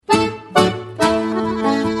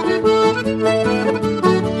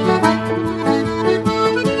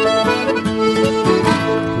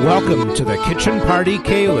Welcome to the Kitchen Party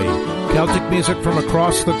Kaylee, Celtic music from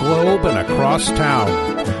across the globe and across town.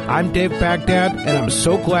 I'm Dave Baghdad, and I'm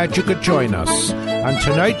so glad you could join us. On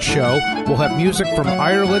tonight's show, we'll have music from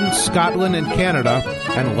Ireland, Scotland, and Canada,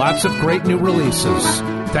 and lots of great new releases.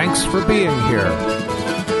 Thanks for being here.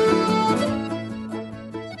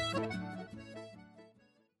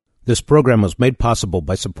 This program was made possible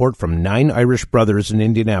by support from 9 Irish Brothers in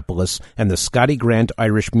Indianapolis and the Scotty Grant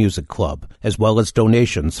Irish Music Club, as well as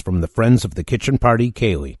donations from the Friends of the Kitchen Party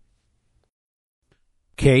Kaylee.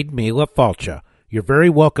 Céad Míle Fáilte. You're very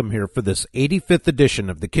welcome here for this 85th edition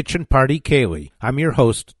of the Kitchen Party Kaylee. I'm your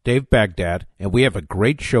host, Dave Baghdad, and we have a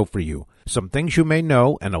great show for you. Some things you may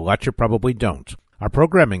know and a lot you probably don't. Our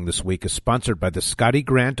programming this week is sponsored by the Scotty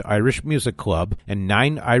Grant Irish Music Club and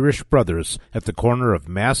 9 Irish Brothers at the corner of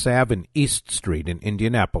Mass Ave and East Street in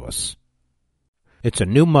Indianapolis. It's a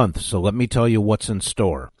new month, so let me tell you what's in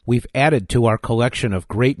store. We've added to our collection of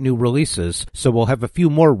great new releases, so we'll have a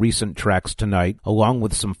few more recent tracks tonight, along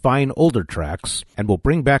with some fine older tracks, and we'll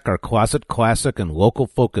bring back our Closet Classic and Local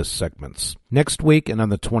Focus segments. Next week and on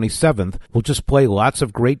the 27th, we'll just play lots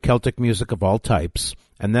of great Celtic music of all types.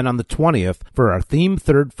 And then on the 20th, for our theme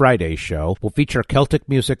Third Friday show, we'll feature Celtic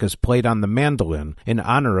music as played on the mandolin in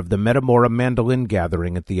honor of the Metamora Mandolin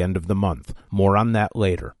Gathering at the end of the month. More on that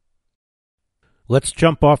later. Let's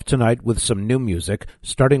jump off tonight with some new music,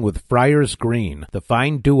 starting with Friars Green, the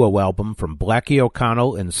fine duo album from Blackie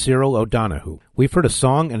O'Connell and Cyril O'Donoghue. We've heard a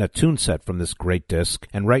song and a tune set from this great disc,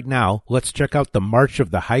 and right now, let's check out the March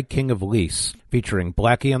of the High King of Lease, featuring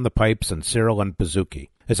Blackie on the pipes and Cyril on bouzouki.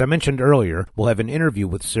 As I mentioned earlier, we'll have an interview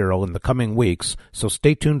with Cyril in the coming weeks, so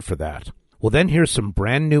stay tuned for that. We'll then hear some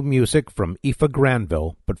brand new music from Aoife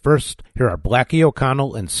Granville, but first, here are Blackie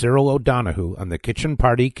O'Connell and Cyril O'Donoghue on the Kitchen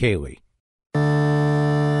Party Kaylee.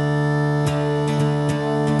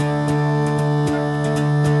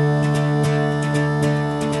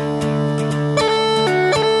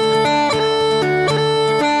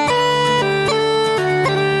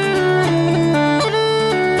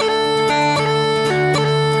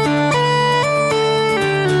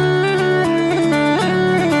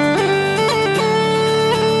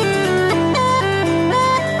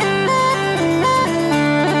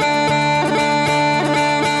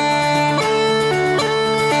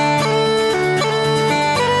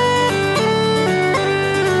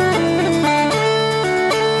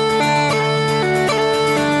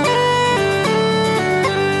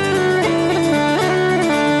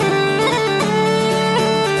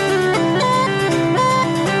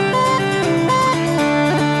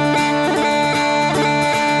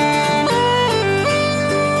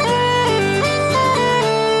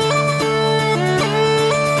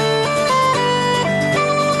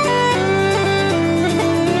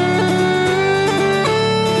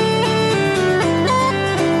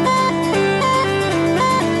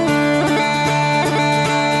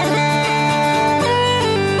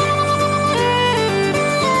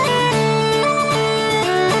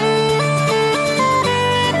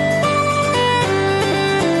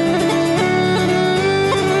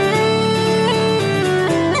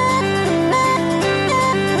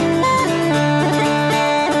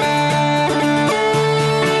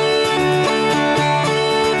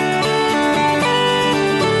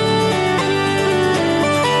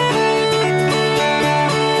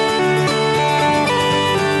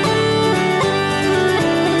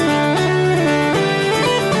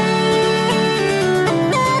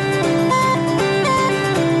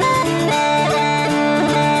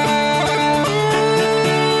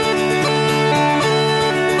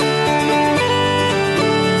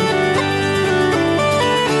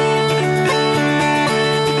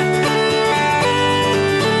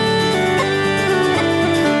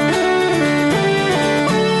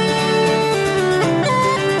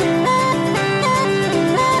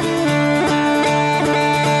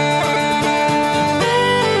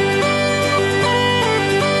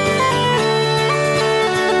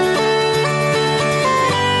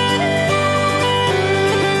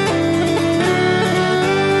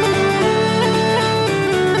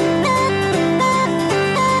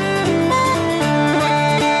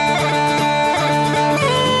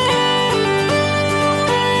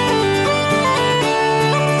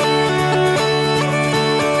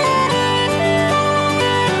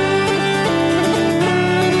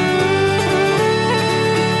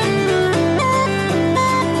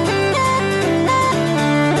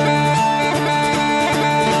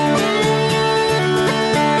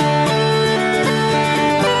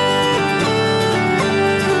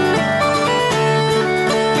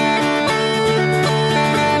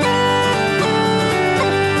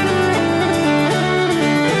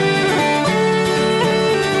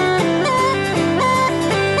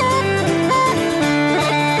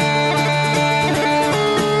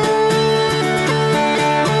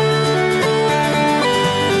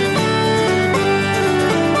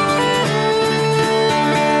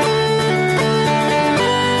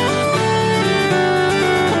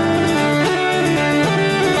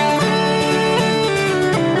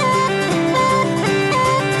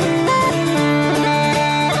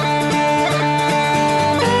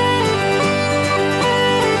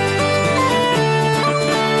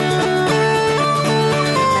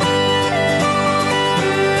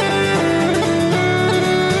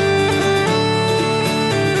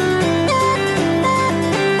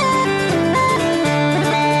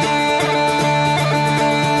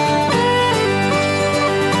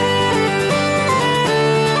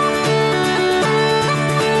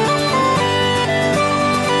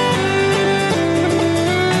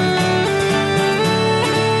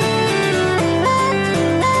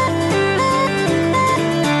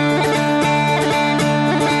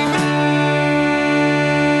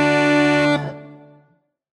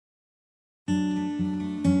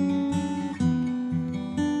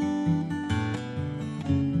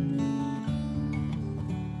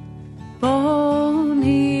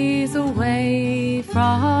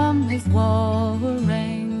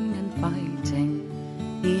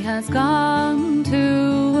 has gone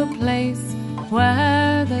to a place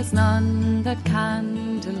where there's none that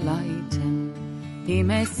can delight him. He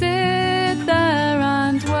may sit there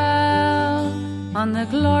and dwell on the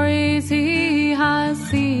glories he has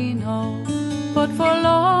seen, oh, but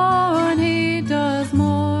forlorn he does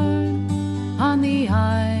mourn on the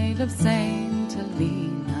Isle of Saint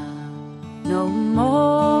Helena. No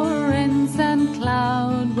more in St.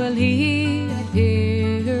 Cloud will he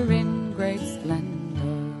appear in great splendor,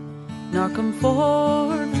 nor come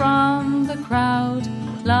forth from the crowd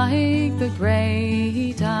like the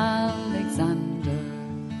great Alexander.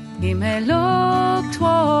 He may look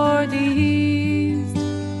toward the east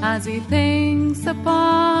as he thinks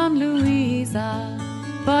upon Louisa,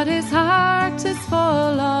 but his heart is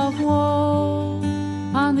full of woe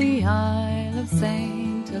on the Isle of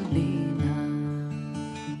Saint Helena.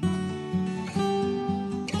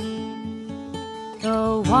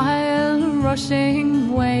 The wild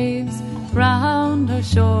rushing waves round her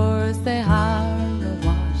shores they are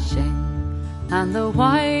a-washing, and the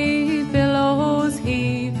white billows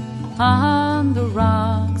heave on the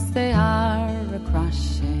rocks they are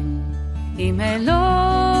a-crushing. He may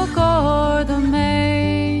look o'er the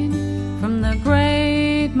main from the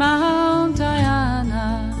great Mount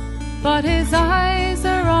Diana, but his eyes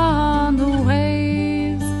are on the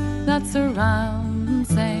waves that surround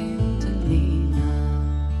Saint Helena.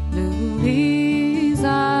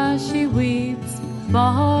 Louisa, she weeps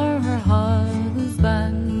for her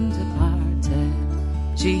husband departed.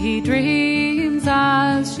 She dreams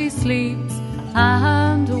as she sleeps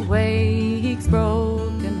and awakes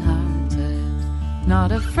broken-hearted.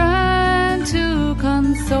 Not a friend to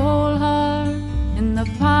console her. In the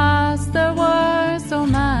past there were so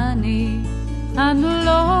many, and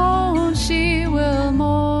alone she will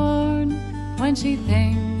mourn when she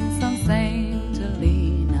thinks on Saint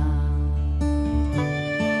Helena.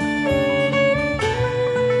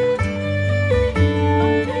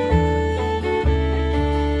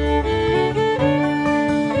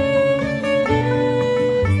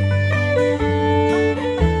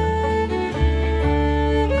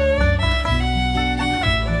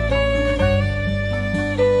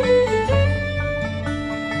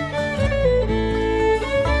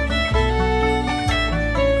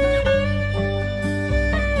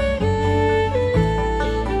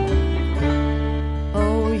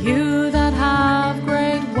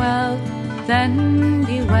 Then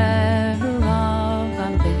beware of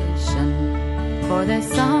ambition, for there's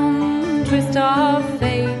some twist of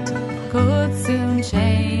fate could soon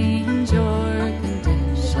change your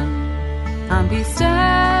condition. And be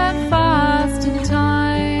steadfast in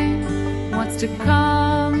time. What's to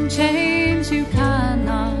come, change you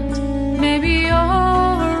cannot. Maybe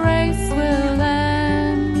your race will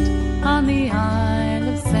end on the Isle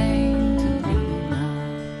of Saint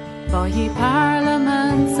Helena. For ye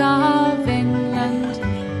parliaments of England,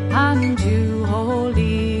 and you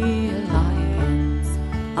holy alliance,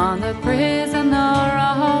 on the prisoner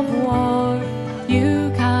of war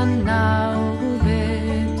you can now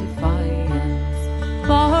bid defiance.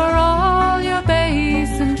 For all your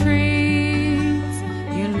base intrigues,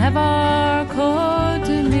 you never could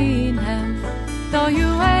demean him, though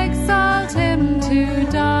you exalt him to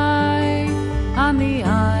die on the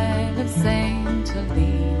Isle of Saint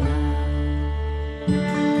Helena.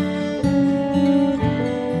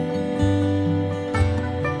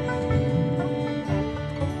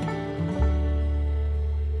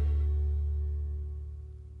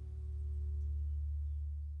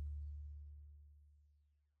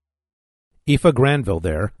 Aoife Granville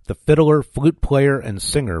there, the fiddler, flute player, and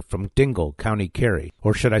singer from Dingle, County Kerry,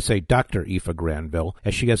 or should I say Dr. Aoife Granville,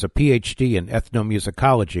 as she has a Ph.D. in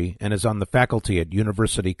ethnomusicology and is on the faculty at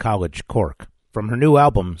University College Cork. From her new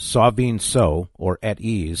album, Sauvine So, or At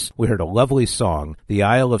Ease, we heard a lovely song, The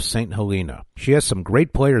Isle of St. Helena. She has some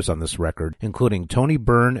great players on this record, including Tony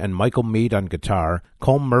Byrne and Michael Mead on guitar,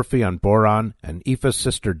 Colm Murphy on bodhrán, and Aoife's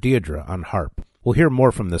sister Deirdre on harp. We'll hear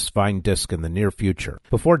more from this fine disc in the near future.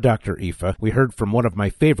 Before Dr. Aoife, we heard from one of my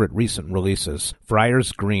favorite recent releases,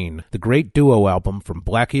 Friars Green, the great duo album from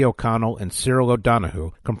Blackie O'Connell and Cyril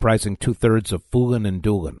O'Donoghue, comprising 2/3 of Foolin' and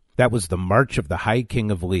Doolin'. That was the March of the High King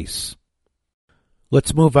of Lease.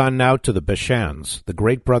 Let's move on now to the Bashans, the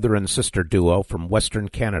great brother and sister duo from Western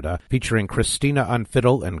Canada, featuring Christina on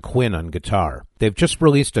fiddle and Quinn on guitar. They've just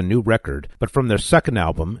released a new record, but from their second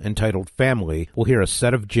album, entitled Family, we'll hear a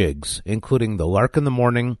set of jigs, including The Lark in the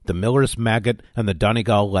Morning, The Miller's Maggot, and The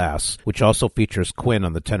Donegal Lass, which also features Quinn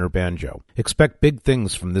on the tenor banjo. Expect big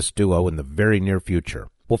things from this duo in the very near future.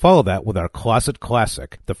 We'll follow that with our closet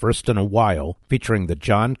classic, the first in a while, featuring the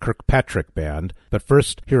John Kirkpatrick Band. But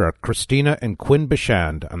first, here are Christina and Quinn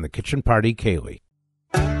Bashand on the Kitchen Party Kaylee.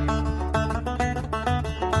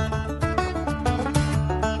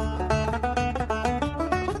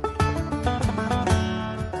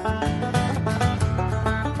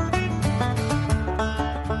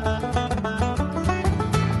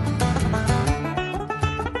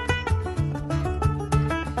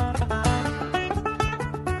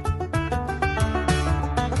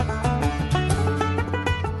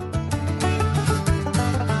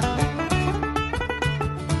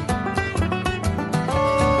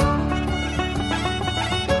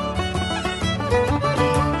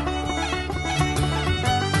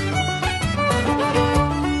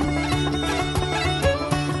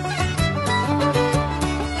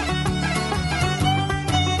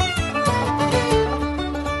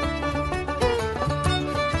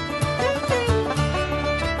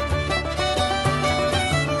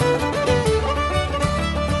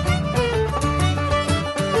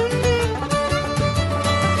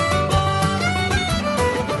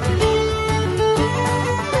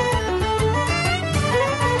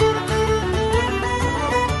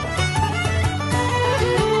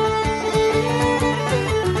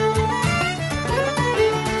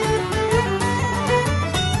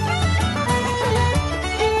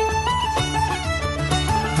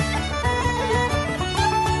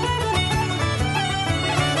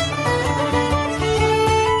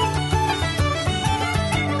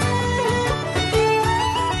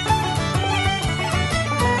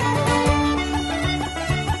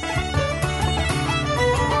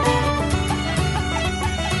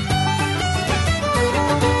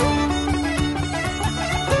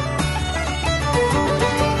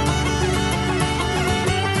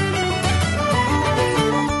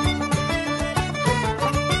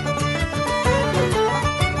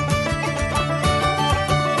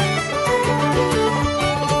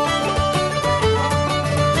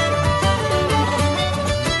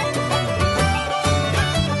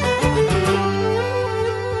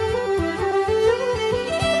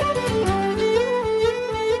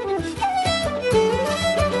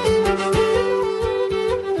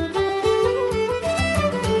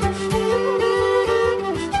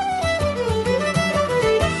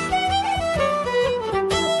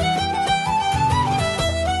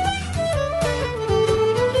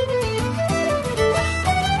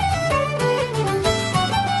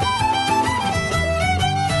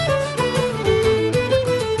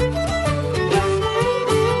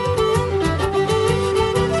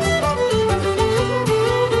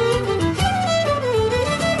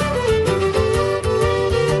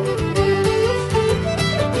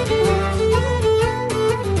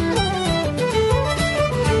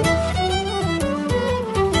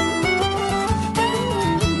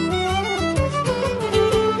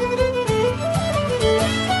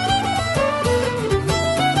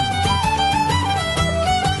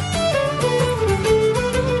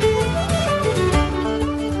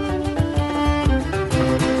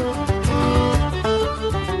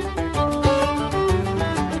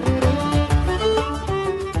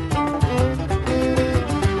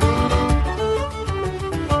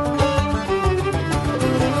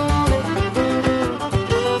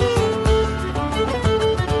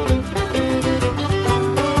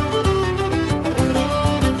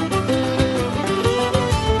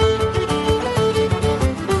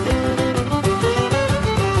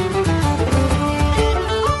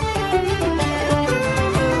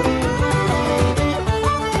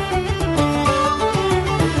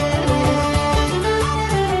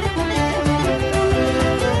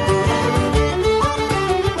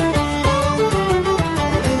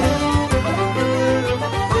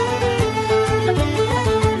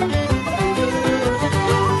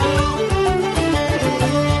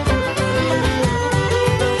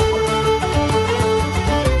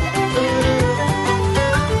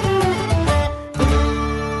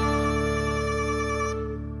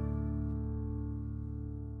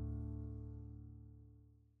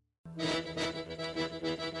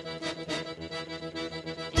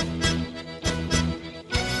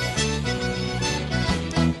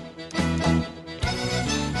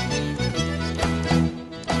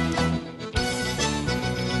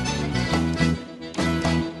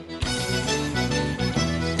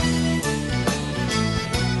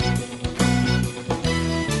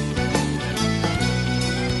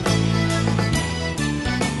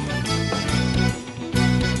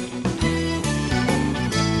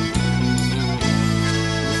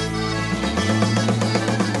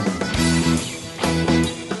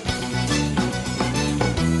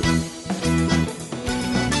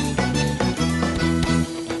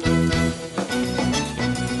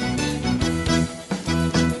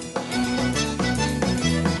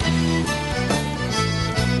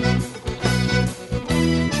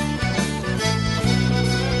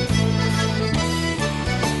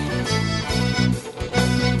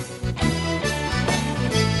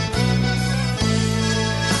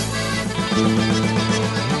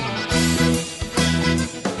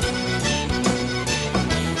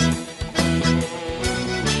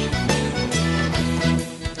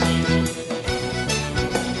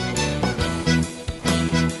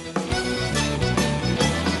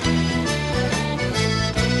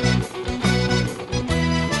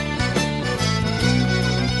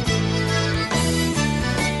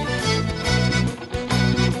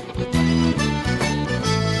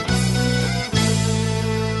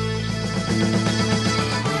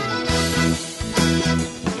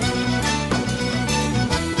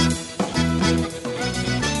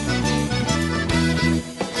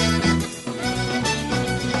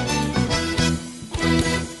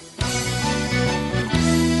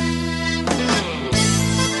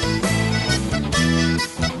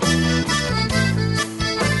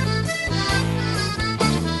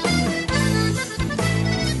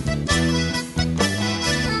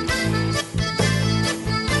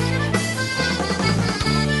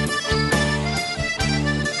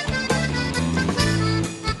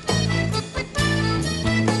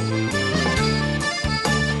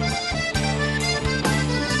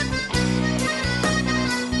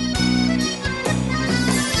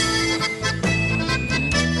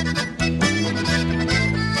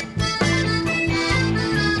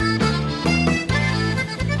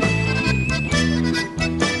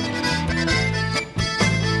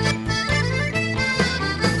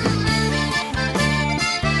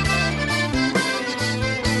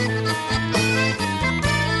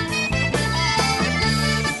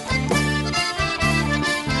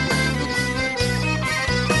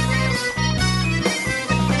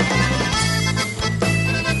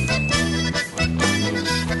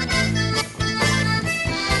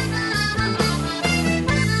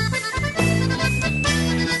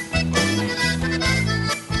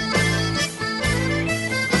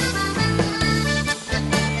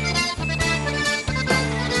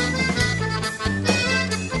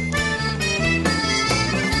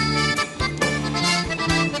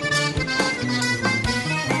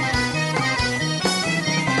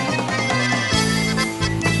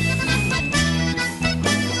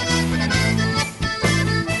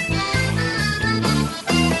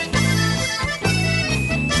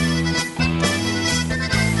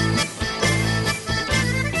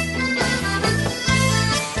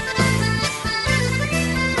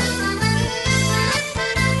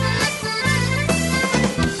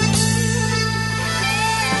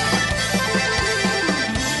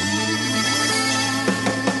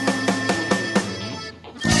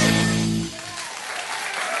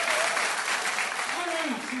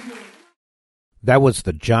 That was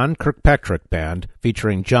the John Kirkpatrick Band,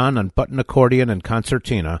 featuring John on button accordion and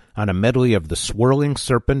concertina, on a medley of The Swirling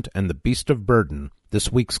Serpent and The Beast of Burden,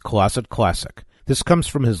 this week's Closet Classic. This comes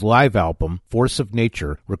from his live album, Force of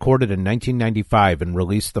Nature, recorded in 1995 and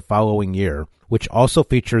released the following year, which also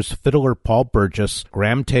features fiddler Paul Burgess,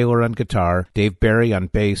 Graham Taylor on guitar, Dave Barry on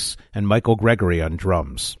bass, and Michael Gregory on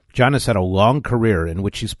drums. John has had a long career in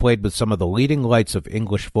which he's played with some of the leading lights of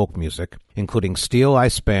English folk music, including Steel Eye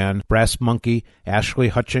Span, Brass Monkey, Ashley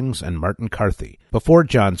Hutchings, and Martin Carthy. Before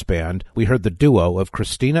John's band, we heard the duo of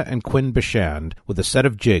Christina and Quinn Bishand with a set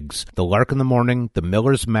of jigs, The Lark in the Morning, The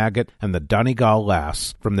Miller's Maggot, and The Donegal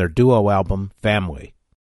Lass, from their duo album, Family.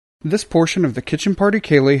 This portion of the Kitchen Party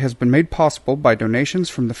Ceilidh has been made possible by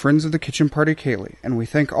donations from the Friends of the Kitchen Party Ceilidh, and we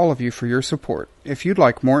thank all of you for your support. If you'd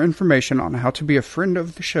like more information on how to be a friend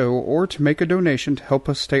of the show or to make a donation to help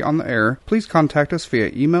us stay on the air, please contact us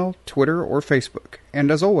via email, Twitter, or Facebook.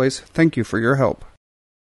 And as always, thank you for your help.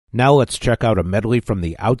 Now let's check out a medley from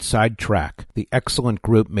the Outside Track, the excellent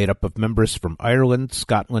group made up of members from Ireland,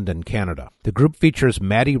 Scotland, and Canada. The group features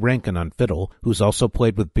Maddie Rankin on fiddle, who's also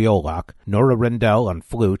played with Beolach, Nora Rendell on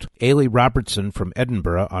flute, Ailey Robertson from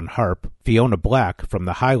Edinburgh on harp, Fiona Black from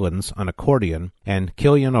the Highlands on accordion, and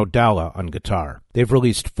Killian O'Dalla on guitar. They've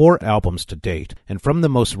released 4 albums to date, and from the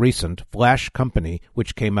most recent, Flash Company,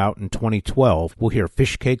 which came out in 2012, we'll hear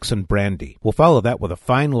Fish Cakes and Brandy. We'll follow that with a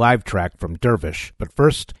fine live track from Dervish, but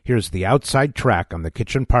first, here's the Outside Track on the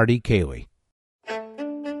Kitchen Party Ceilidh.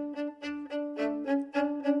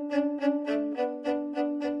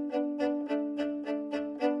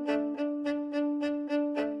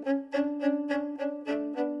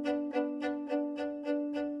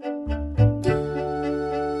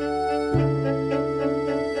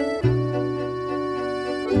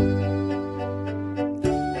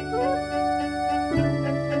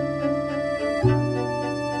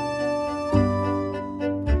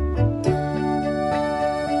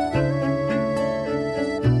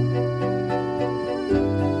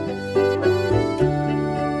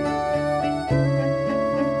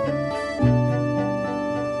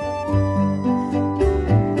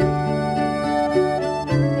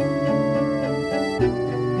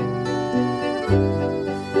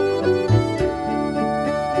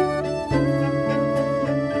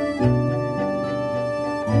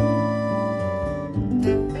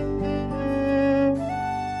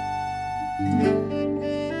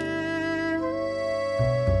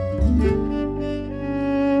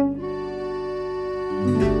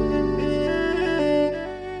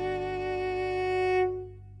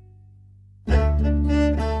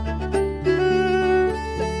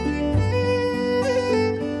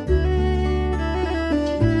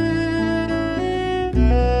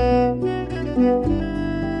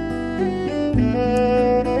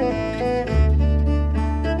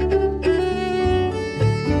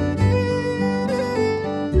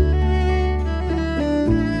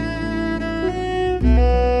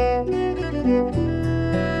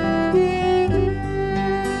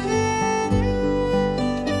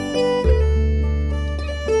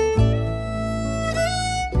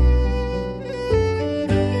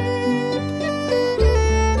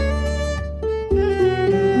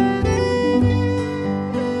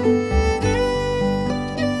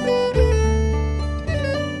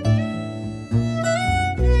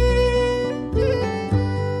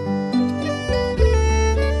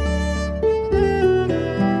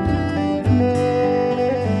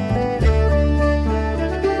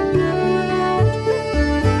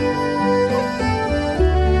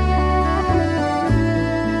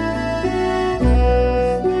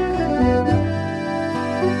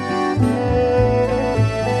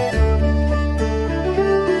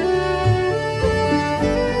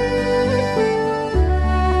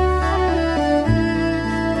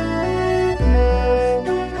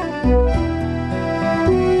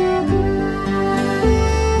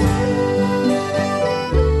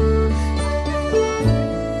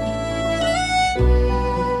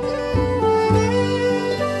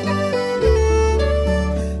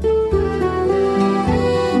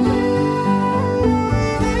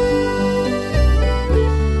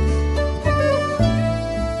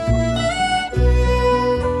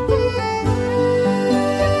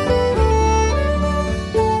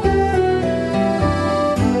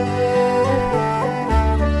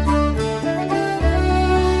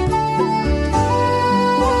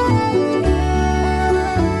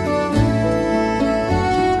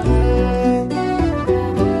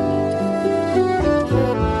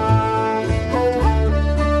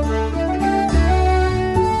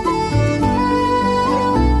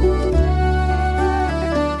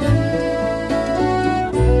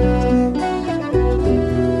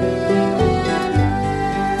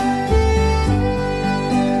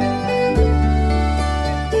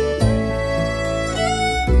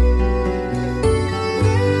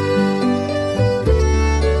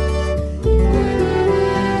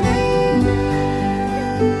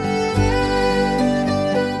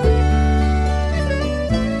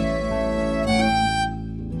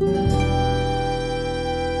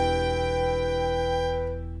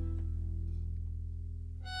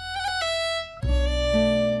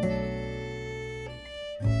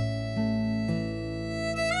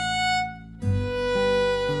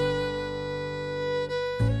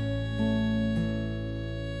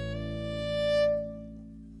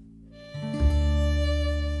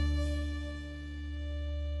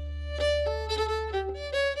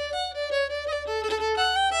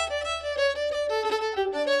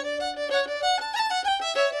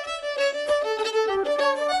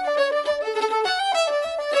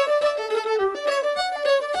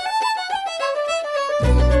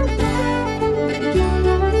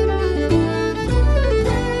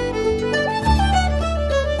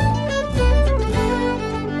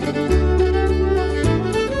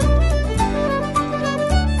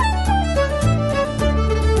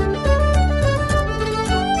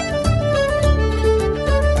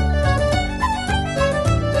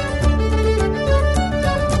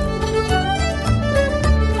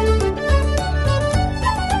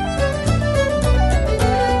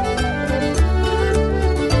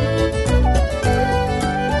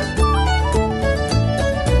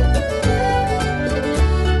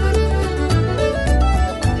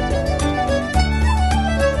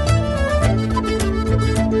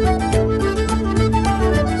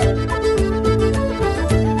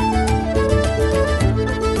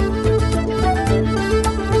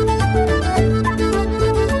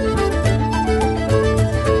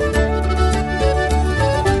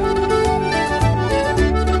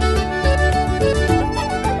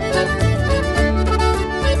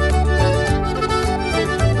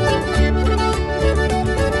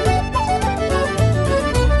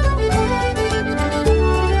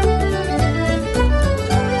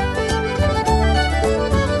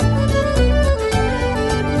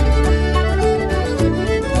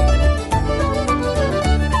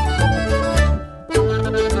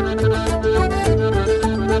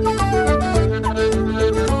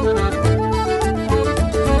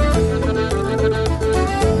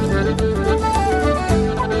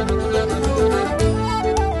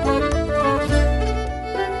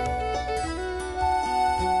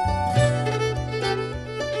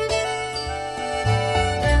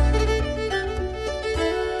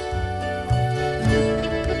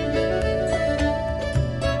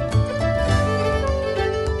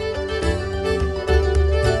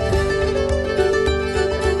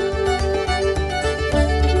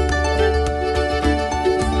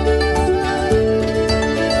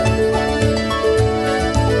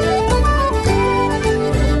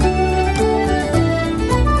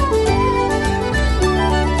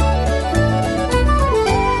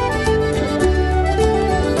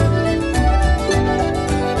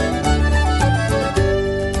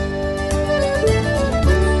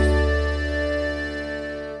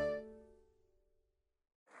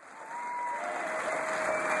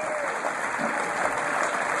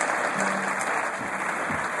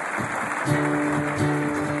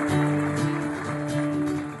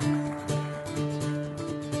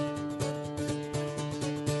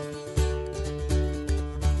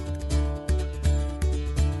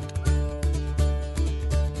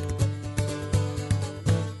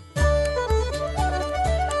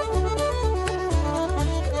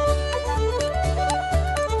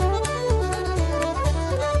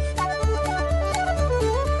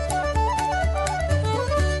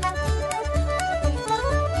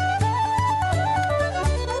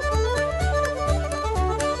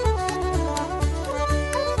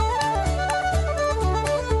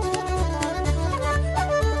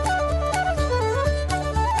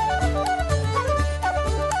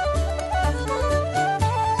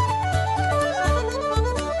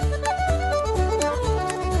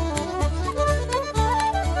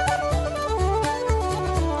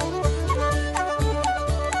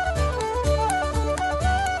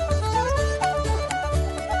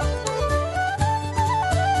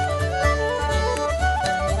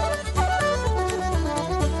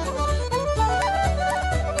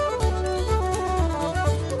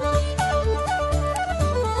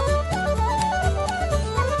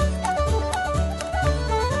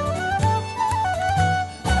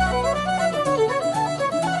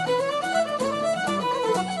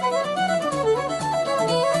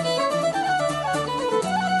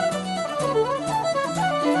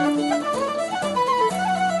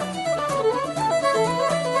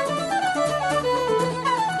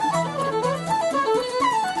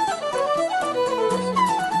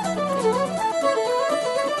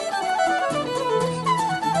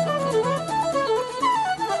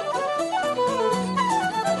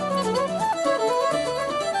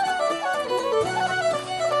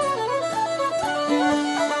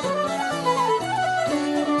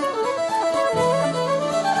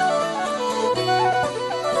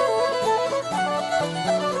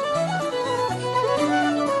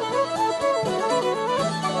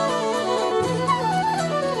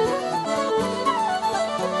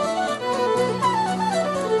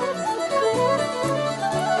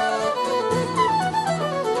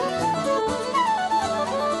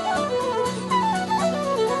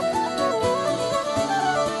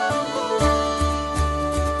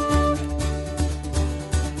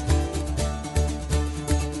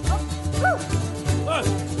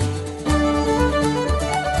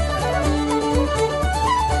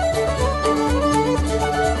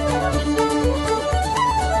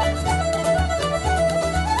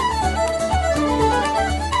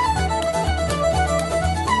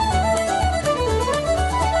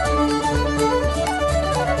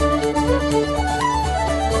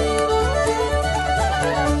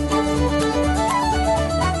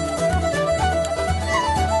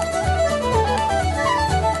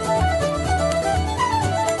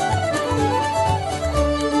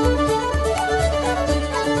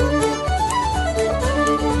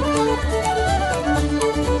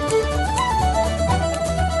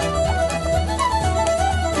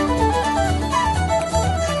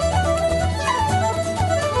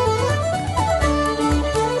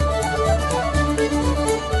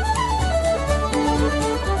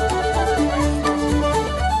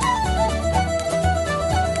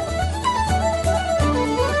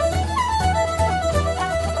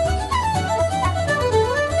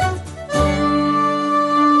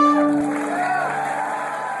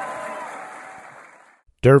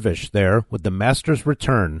 Dervish there with the Master's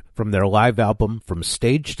Return from their live album From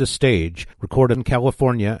Stage to Stage, recorded in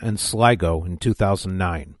California and Sligo in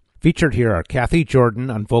 2009. Featured here are Kathy Jordan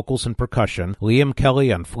on vocals and percussion, Liam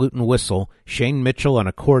Kelly on flute and whistle, Shane Mitchell on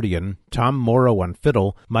accordion, Tom Morrow on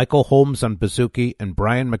fiddle, Michael Holmes on bouzouki, and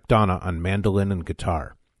Brian McDonough on mandolin and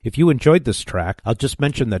guitar. If you enjoyed this track, I'll just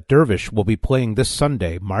mention that Dervish will be playing this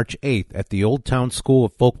Sunday, March 8th, at the Old Town School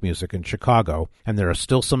of Folk Music in Chicago, and there are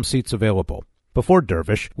still some seats available. Before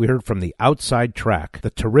Dervish, we heard from the Outside Track, the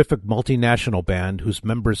terrific multinational band whose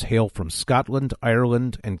members hail from Scotland,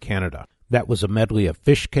 Ireland, and Canada. That was a medley of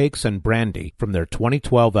Fish Cakes and Brandy from their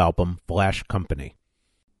 2012 album, Flash Company.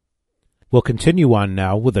 We'll continue on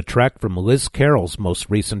now with a track from Liz Carroll's most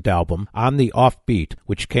recent album, On the Offbeat,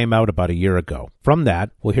 which came out about a year ago. From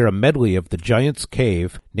that, we'll hear a medley of The Giant's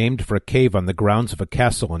Cave, named for a cave on the grounds of a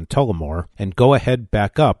castle in Tullamore, and Go Ahead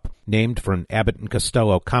Back Up, named for an Abbott and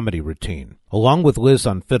Costello comedy routine. Along with Liz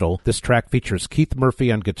on fiddle, this track features Keith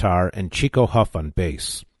Murphy on guitar and Chico Huff on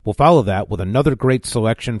bass. We'll follow that with another great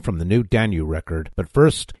selection from the new Danu record, but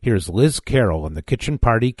first, here's Liz Carroll and the Kitchen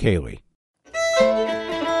Party Ceilidh.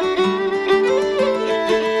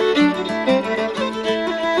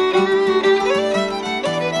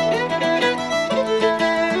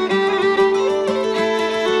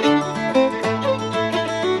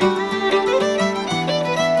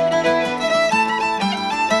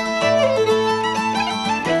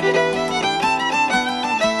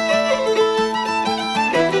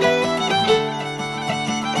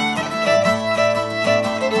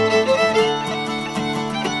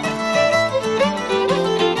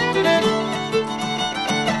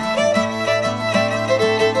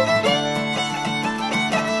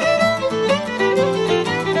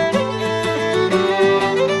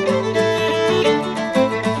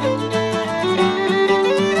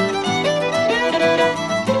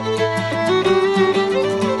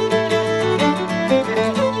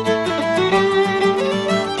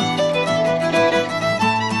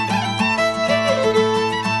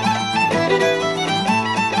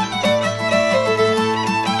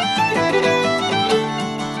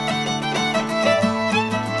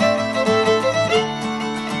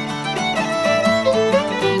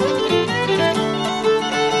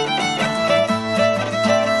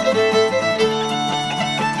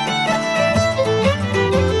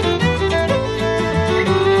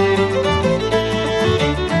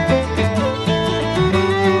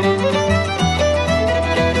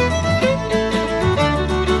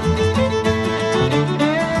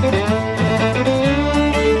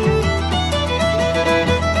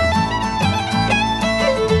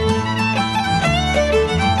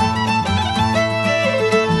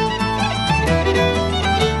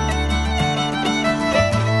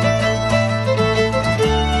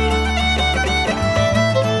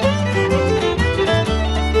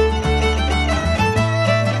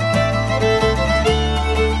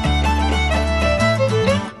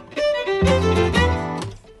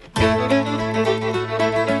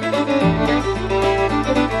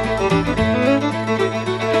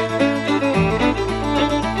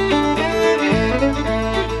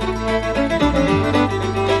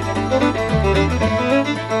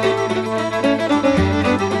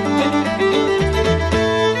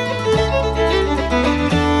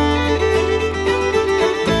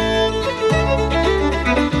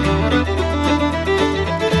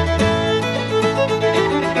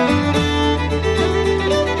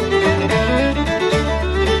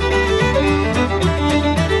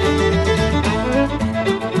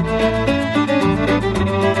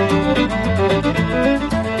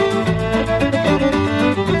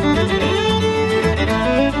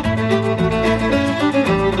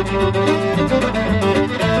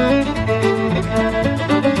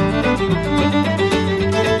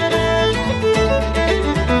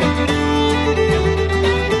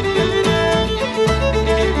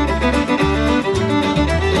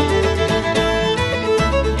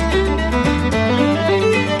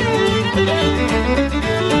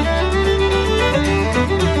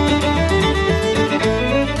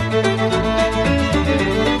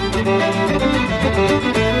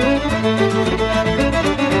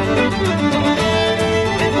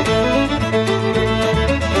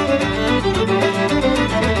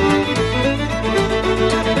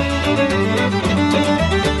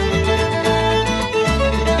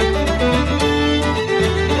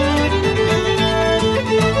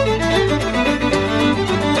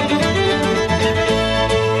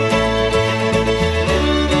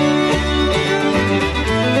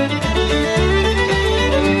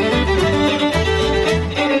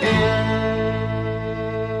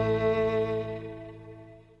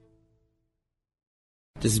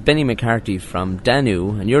 This is Benny McCarthy from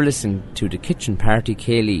Danu, and you're listening to the Kitchen Party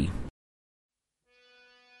Céilí.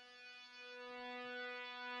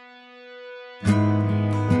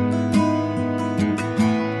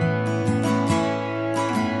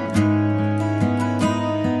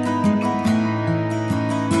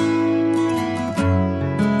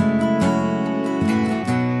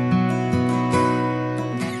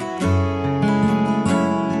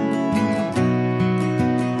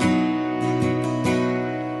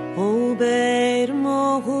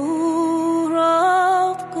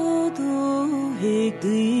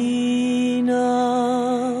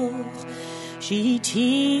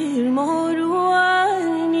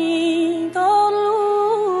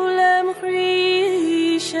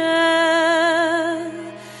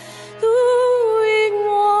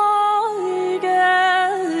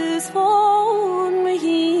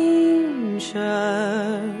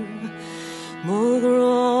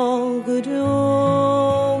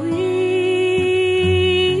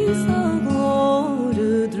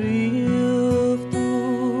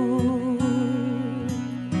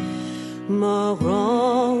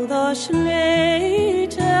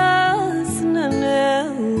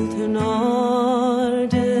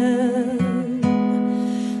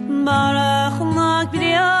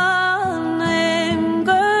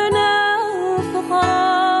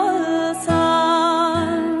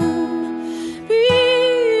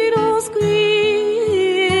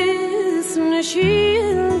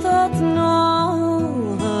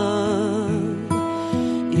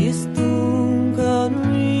 Istungkan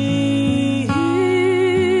rir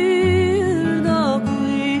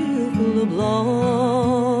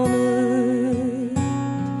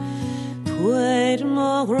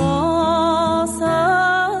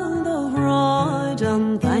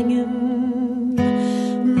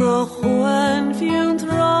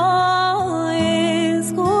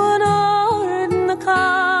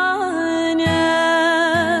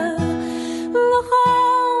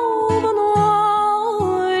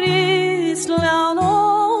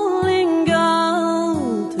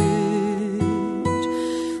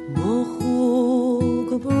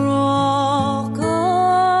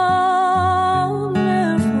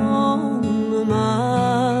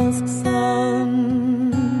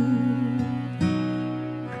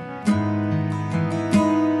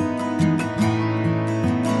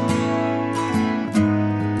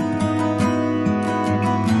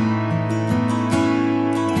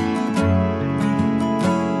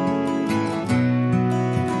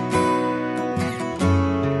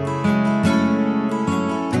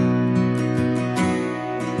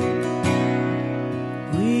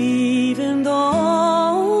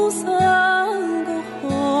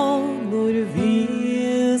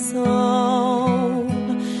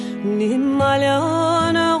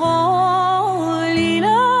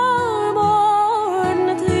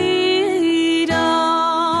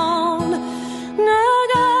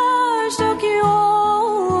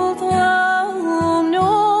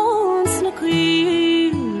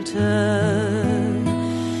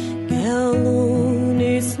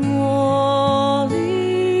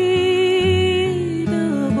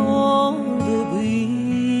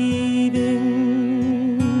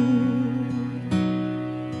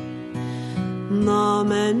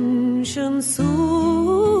Menschen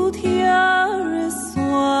zu Tieres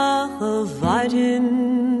weiden,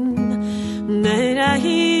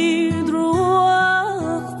 Nerahi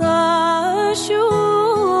druach da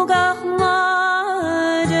shugach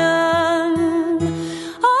maden,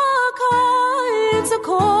 Akai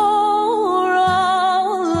tzakoral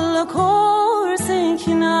korsen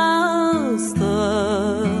kinasta,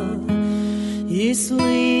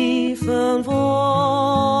 Isliefen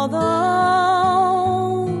vor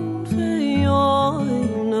down for your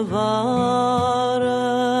Nevada.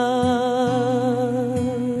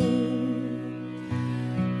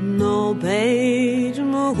 No beid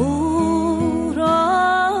no hurach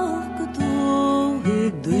gadu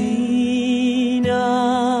higdina.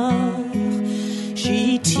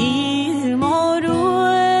 She til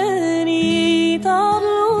morueni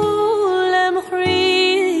tadulem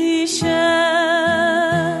chrisha.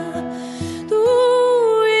 Du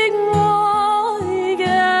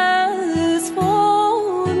ignoiges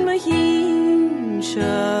von me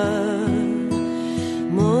hinsha.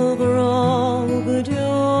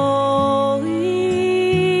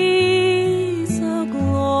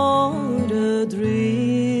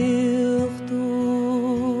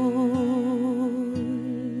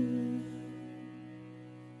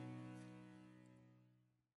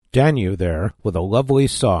 Danu there with a lovely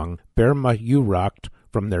song, Berma You Rocked,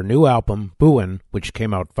 from their new album, Buin, which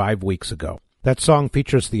came out 5 weeks ago. That song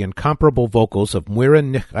features the incomparable vocals of Muira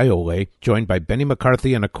Nichaiole, joined by Benny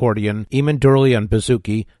McCarthy on accordion, Eamon Durley on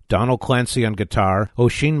bouzouki, Donald Clancy on guitar,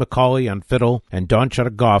 Oisin Macaulay on fiddle, and Don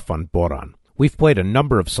Charagoff on bodhrán. We've played a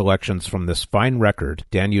number of selections from this fine record,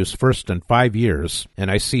 Danu's first in 5 years,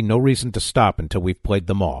 and I see no reason to stop until we've played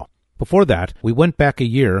them all. Before that, we went back a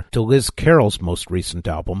year to Liz Carroll's most recent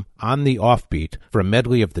album, On the Offbeat, for a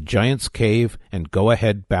medley of The Giant's Cave and Go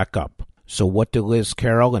Ahead Back Up. So what do Liz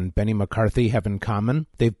Carroll and Benny McCarthy have in common?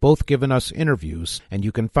 They've both given us interviews, and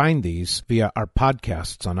you can find these via our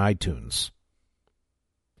podcasts on iTunes.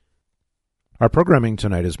 Our programming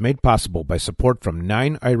tonight is made possible by support from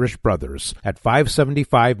Nine Irish Brothers at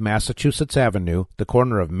 575 Massachusetts Avenue, the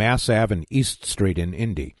corner of Mass Ave and East Street in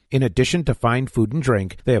Indy. In addition to fine food and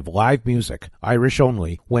drink, they have live music, Irish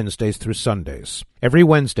only, Wednesdays through Sundays. Every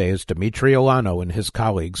Wednesday is Dimitri Olano and his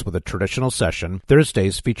colleagues with a traditional session.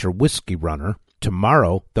 Thursdays feature Whiskey Runner.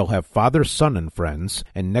 Tomorrow, they'll have Father, Son, and Friends,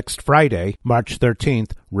 and next Friday, March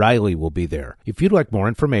 13th, Riley will be there. If you'd like more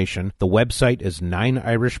information, the website is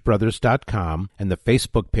nineirishbrothers.com, and the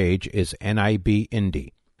Facebook page is NIB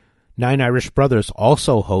Indy. Nine Irish Brothers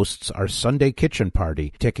also hosts our Sunday Kitchen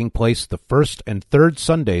Party, taking place the first and third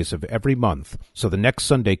Sundays of every month. So the next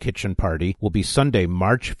Sunday Kitchen Party will be Sunday,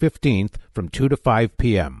 March 15th from 2 to 5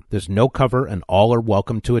 p.m. There's no cover and all are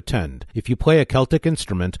welcome to attend. If you play a Celtic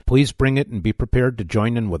instrument, please bring it and be prepared to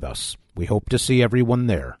join in with us. We hope to see everyone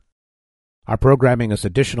there. Our programming is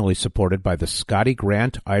additionally supported by the Scotty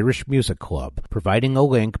Grant Irish Music Club, providing a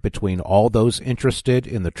link between all those interested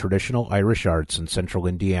in the traditional Irish arts in central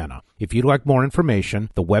Indiana. If you'd like more information,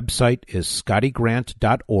 the website is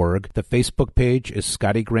scottygrant.org, the Facebook page is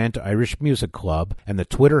Scotty Grant Irish Music Club, and the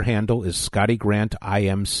Twitter handle is Scotty Grant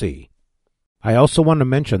IMC. I also want to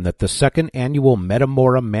mention that the second annual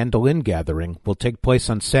Metamora Mandolin Gathering will take place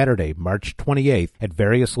on Saturday, March 28th at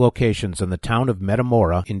various locations in the town of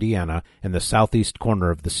Metamora, Indiana, in the southeast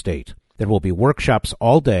corner of the state. There will be workshops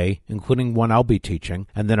all day, including one I'll be teaching,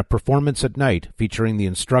 and then a performance at night featuring the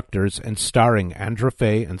instructors and starring Andra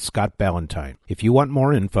Faye and Scott Ballantyne. If you want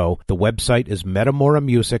more info, the website is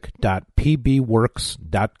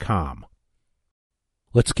metamoramusic.pbworks.com.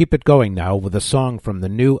 Let's keep it going now with a song from the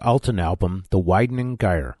new Alton album, The Widening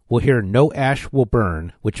Gyre. We'll hear No Ash Will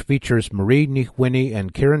Burn, which features Marie Nichwini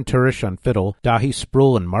and Kieran Turish on fiddle, Dahi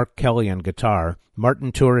Sproul and Mark Kelly on guitar,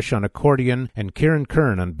 Martin Turish on accordion, and Kieran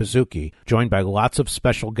Kern on bouzouki, joined by lots of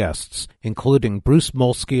special guests, including Bruce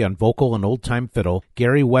Molsky on vocal and old-time fiddle,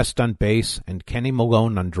 Gary West on bass, and Kenny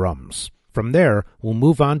Malone on drums. From there, we'll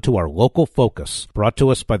move on to our local focus, brought to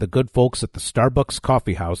us by the good folks at the Starbucks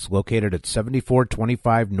Coffee House located at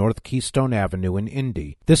 7425 North Keystone Avenue in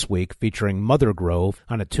Indy, this week featuring Mother Grove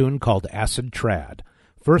on a tune called Acid Trad.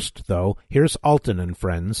 First, though, here's Alton and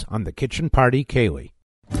Friends on the Kitchen Party Ceilidh.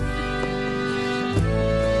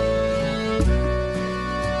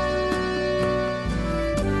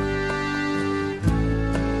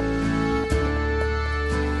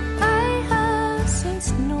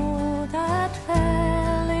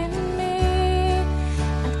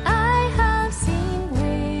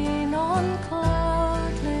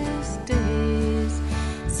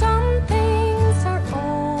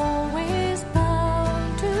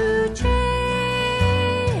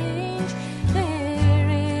 There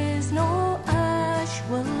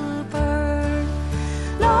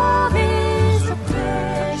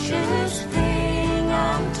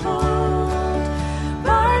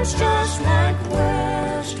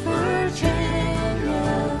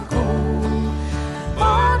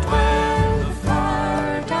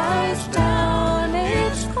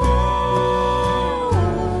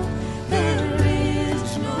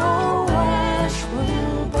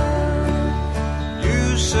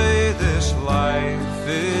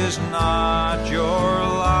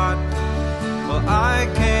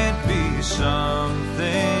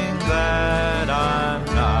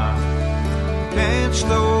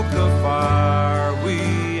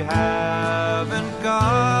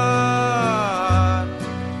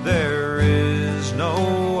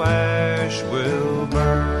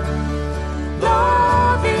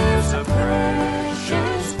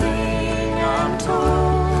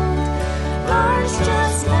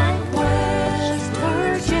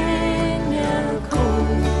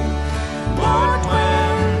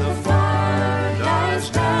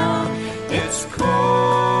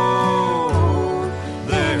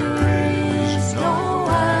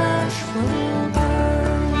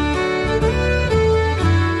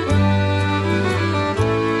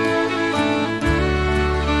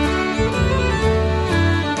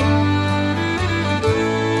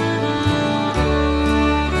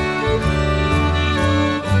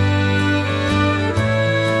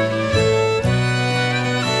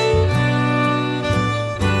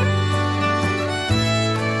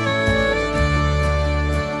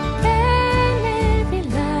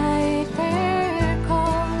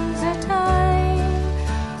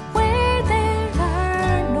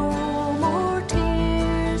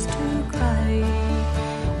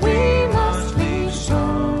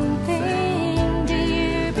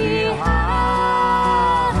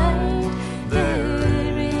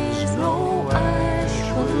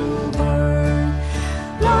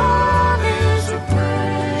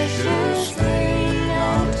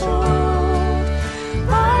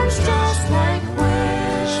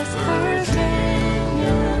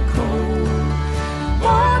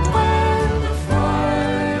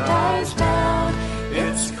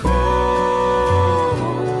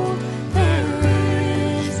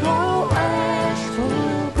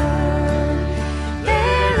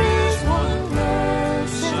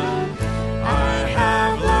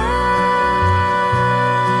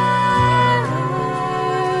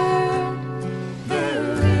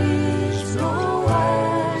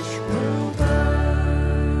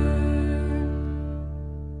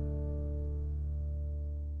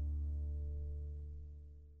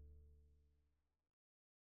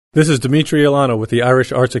This is Dimitri Alano with the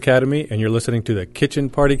Irish Arts Academy, and you're listening to the Kitchen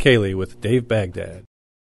Party Ceilidh with Dave Baghdad.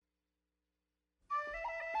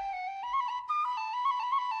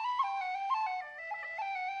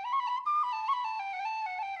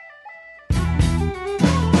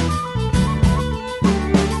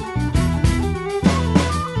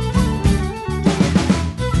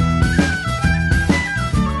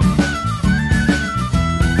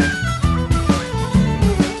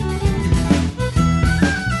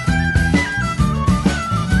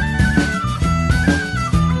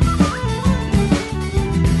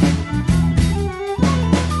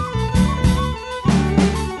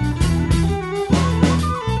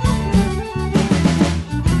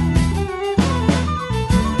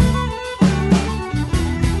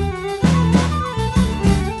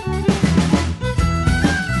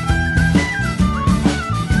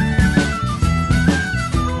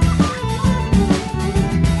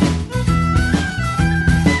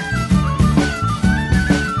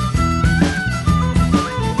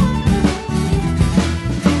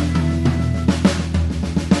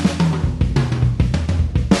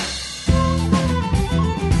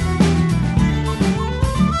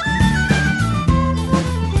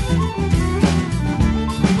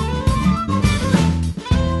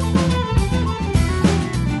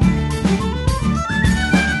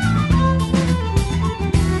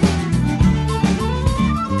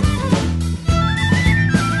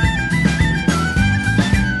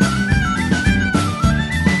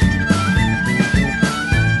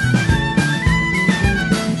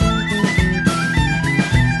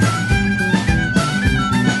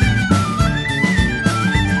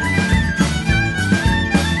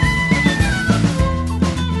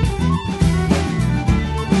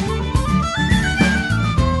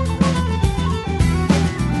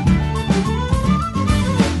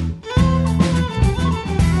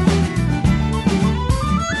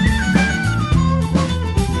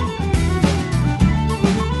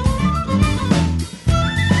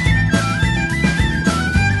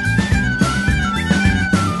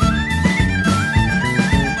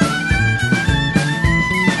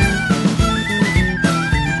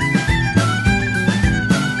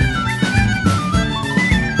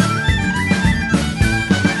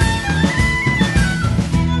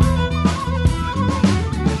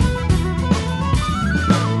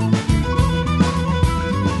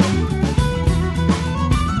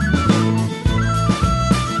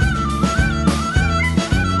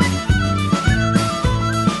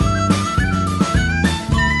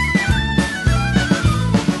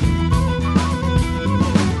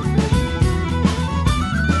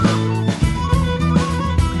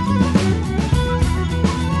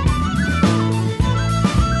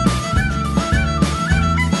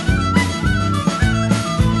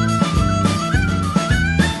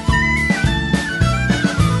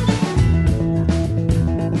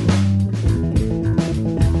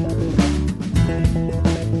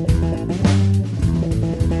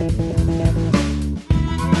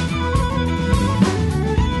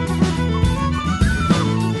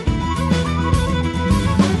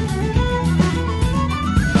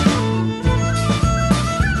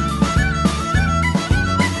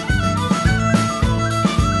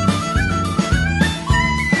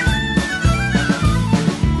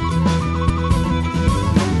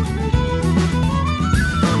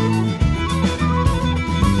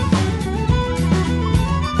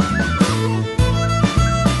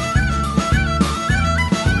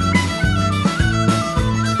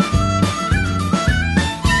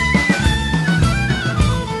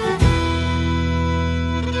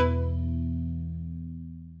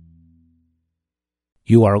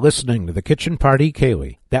 You are listening to the Kitchen Party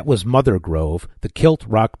Ceilidh. That was Mother Grove, the kilt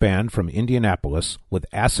rock band from Indianapolis, with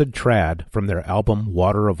Acid Trad from their album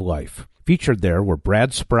Water of Life. Featured there were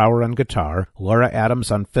Brad Sprower on guitar, Laura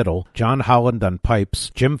Adams on fiddle, John Holland on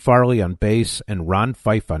pipes, Jim Farley on bass, and Ron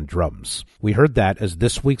Fife on drums. We heard that as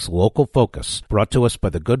this week's Local Focus, brought to us by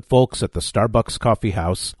the good folks at the Starbucks Coffee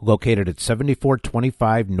House, located at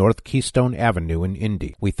 7425 North Keystone Avenue in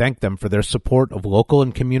Indy. We thank them for their support of local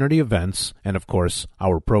and community events, and of course,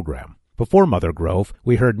 our program. Before Mother Grove,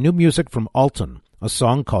 we heard new music from Alton, a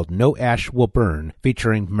song called No Ash Will Burn,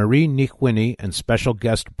 featuring Marie Nichwini and special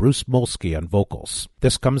guest Bruce Molsky on vocals.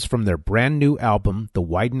 This comes from their brand new album, The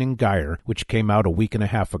Widening Gyre, which came out a week and a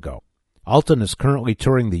half ago. Alton is currently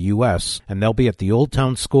touring the U.S., and they'll be at the Old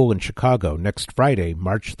Town School in Chicago next Friday,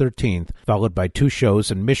 March 13th, followed by 2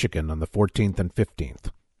 shows in Michigan on the 14th and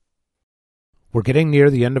 15th. We're getting near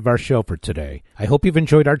the end of our show for today. I hope you've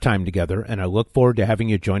enjoyed our time together, and I look forward to having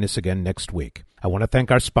you join us again next week. I want to thank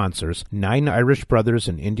our sponsors, 9 Irish Brothers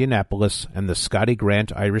in Indianapolis and the Scotty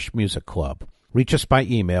Grant Irish Music Club. Reach us by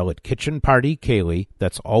email at kitchenpartykaylee,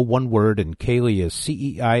 that's all one word, and Kaylee is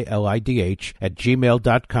CEILIDH, at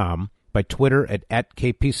gmail.com, by Twitter at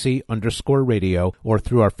KPC_radio, or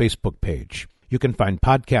through our Facebook page. You can find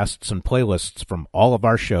podcasts and playlists from all of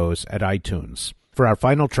our shows at iTunes. For our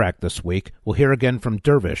final track this week, we'll hear again from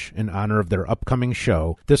Dervish in honor of their upcoming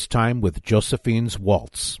show, this time with Josephine's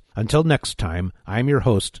Waltz. Until next time, I'm your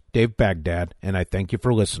host, Dave Baghdad, and I thank you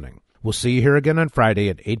for listening. We'll see you here again on Friday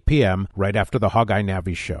at 8 p.m., right after the Hog Eye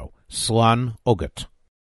Navi show. Slán Ogat.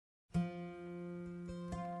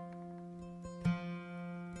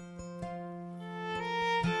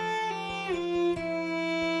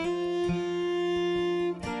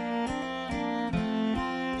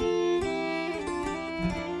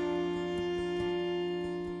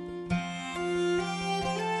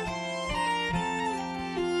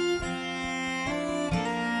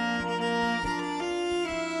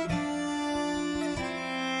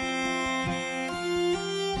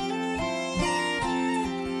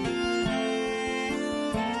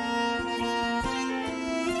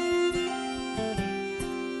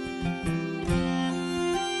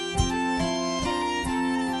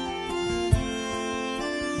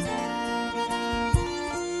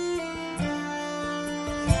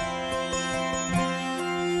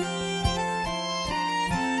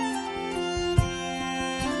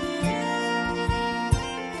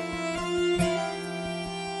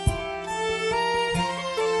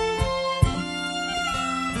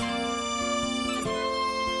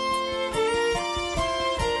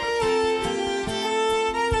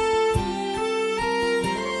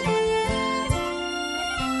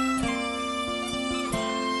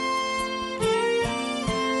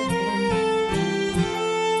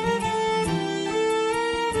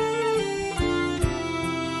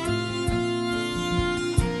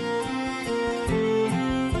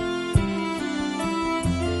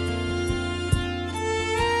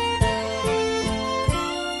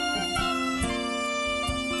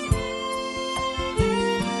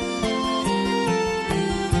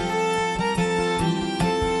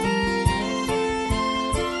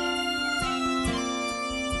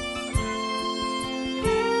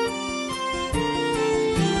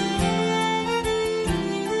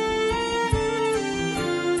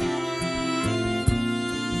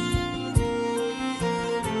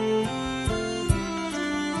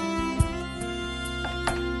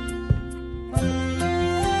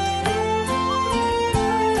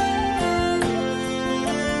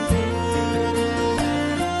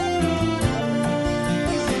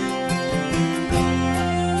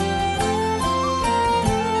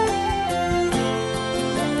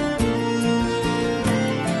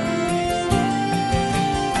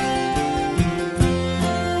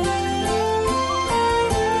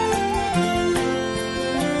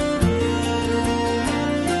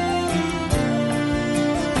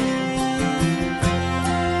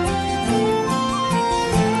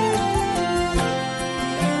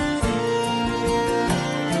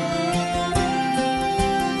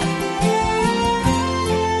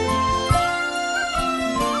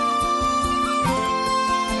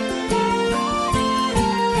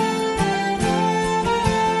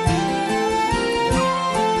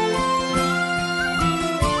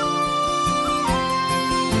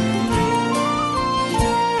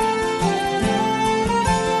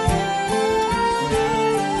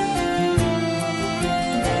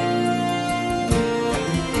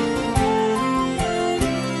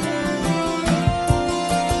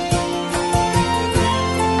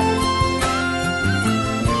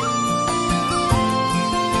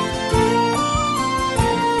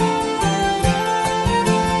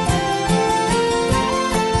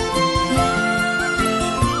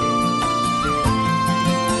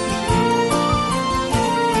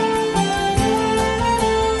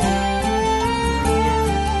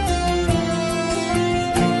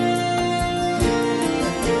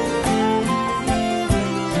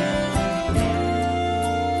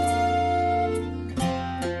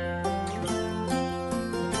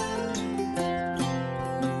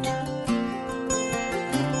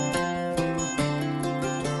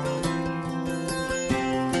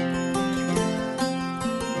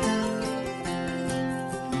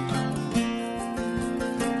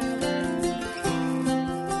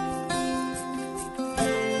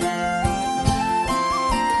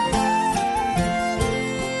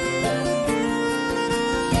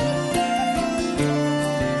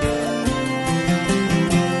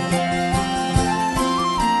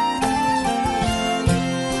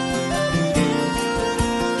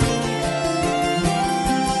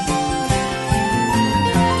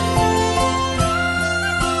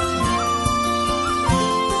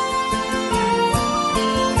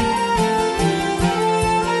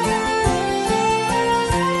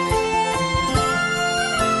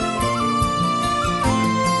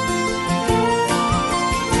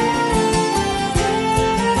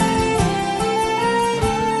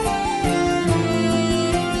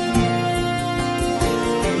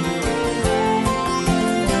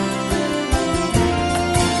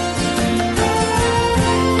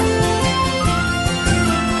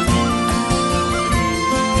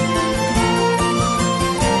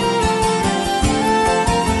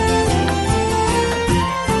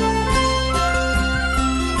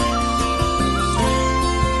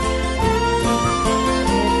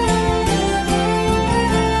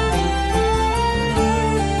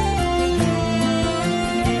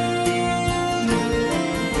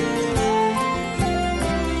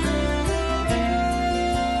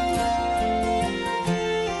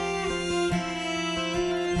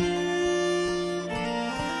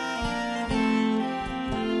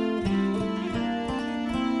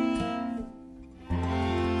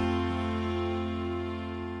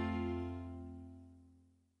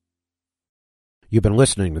 You've been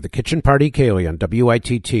listening to the Kitchen Party Kaylee on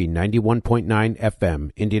WITT 91.9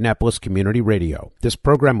 FM, Indianapolis Community Radio. This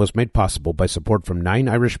program was made possible by support from Nine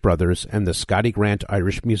Irish Brothers and the Scotty Grant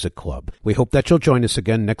Irish Music Club. We hope that you'll join us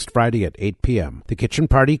again next Friday at 8 p.m. The Kitchen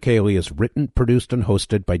Party Kaylee is written, produced, and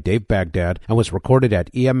hosted by Dave Baghdad and was recorded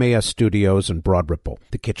at EMAS Studios in Broad Ripple.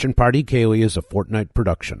 The Kitchen Party Kaylee is a fortnight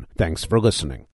production. Thanks for listening.